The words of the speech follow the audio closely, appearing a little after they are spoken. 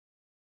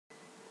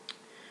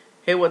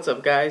Hey, what's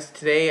up guys?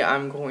 Today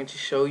I'm going to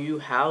show you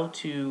how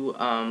to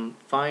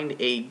find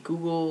a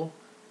Google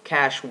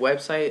Cache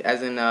website,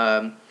 as in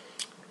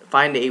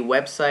find a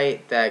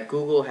website that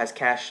Google has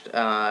cached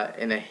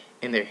in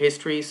their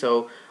history.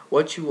 So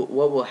what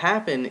will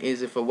happen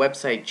is, if a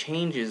website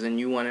changes and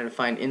you wanted to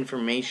find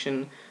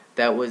information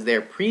that was there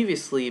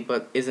previously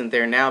but isn't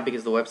there now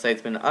because the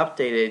website's been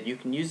updated, you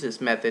can use this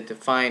method to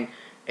find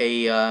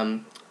a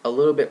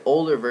little bit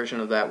older version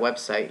of that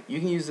website. You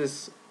can use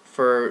this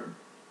for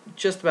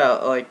just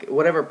about like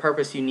whatever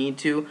purpose you need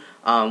to.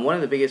 One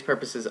of the biggest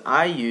purposes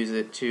I use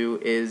it to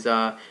is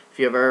if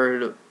you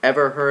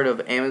ever heard of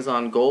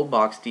Amazon Gold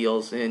Box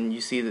deals, and you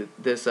see that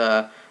this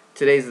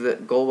today's the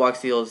Gold Box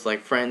deal is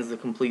like Friends the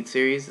Complete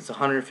Series. It's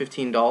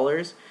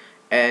 $115,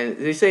 and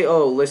they say,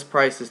 oh, list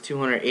price is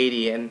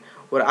 $280, and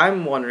what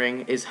I'm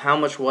wondering is how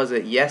much was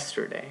it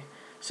yesterday.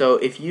 So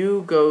if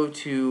you go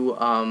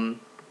to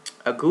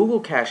a Google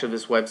cache of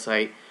this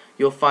website,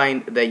 you'll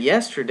find that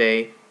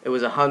yesterday it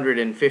was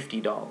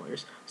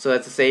 $150. So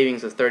that's a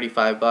savings of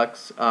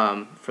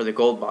 $35 for the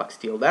Gold Box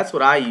deal. That's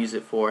what I use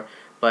it for.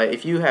 But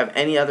if you have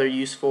any other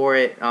use for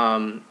it,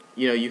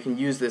 you can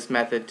use this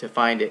method to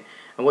find it.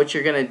 And what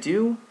you're gonna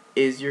do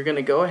is you're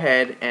gonna go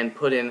ahead and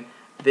put in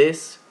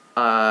this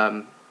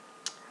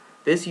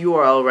this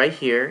URL right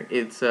here.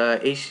 It's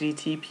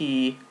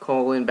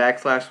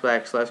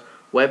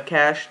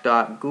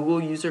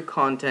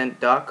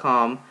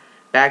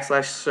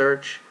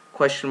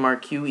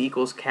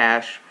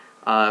http://webcache.googleUserContent.com/search?q=cache.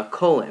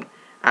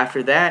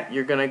 After that,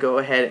 you're gonna go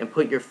ahead and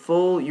put your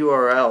full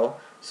URL.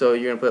 So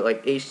you're gonna put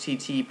like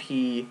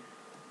http ://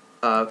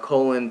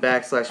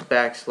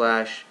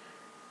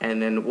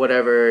 and then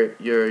whatever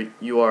your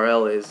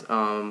URL is.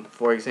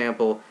 For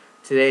example,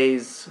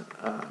 today's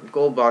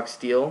Gold Box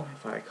deal,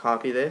 if I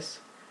copy this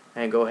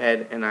and go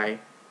ahead and I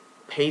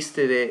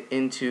pasted it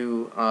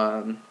into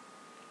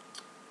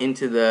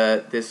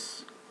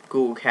this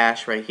Google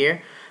Cache right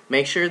here,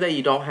 make sure that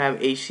you don't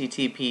have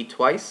HTTP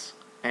twice,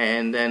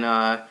 and then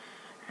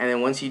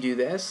once you do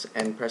this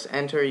and press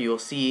enter, you'll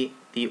see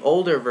the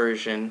older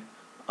version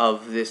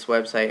of this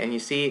website, and you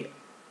see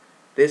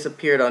this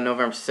appeared on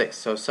November 6th,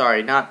 so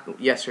sorry, not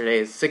yesterday,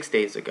 it's 6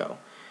 days ago.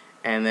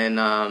 And then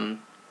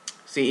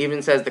see, it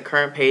even says the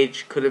current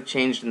page could have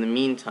changed in the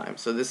meantime.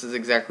 So this is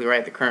exactly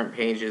right. The current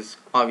page is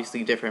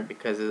obviously different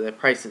because the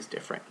price is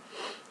different.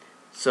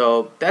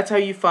 So that's how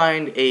you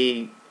find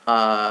a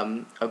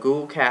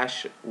Google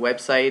Cache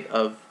website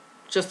of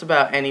just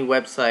about any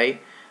website.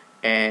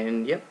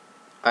 And yep,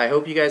 I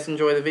hope you guys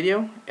enjoy the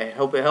video. I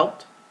hope it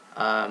helped.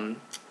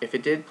 If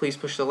it did, please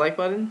push the like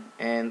button,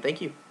 and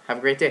thank you. Have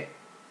a great day.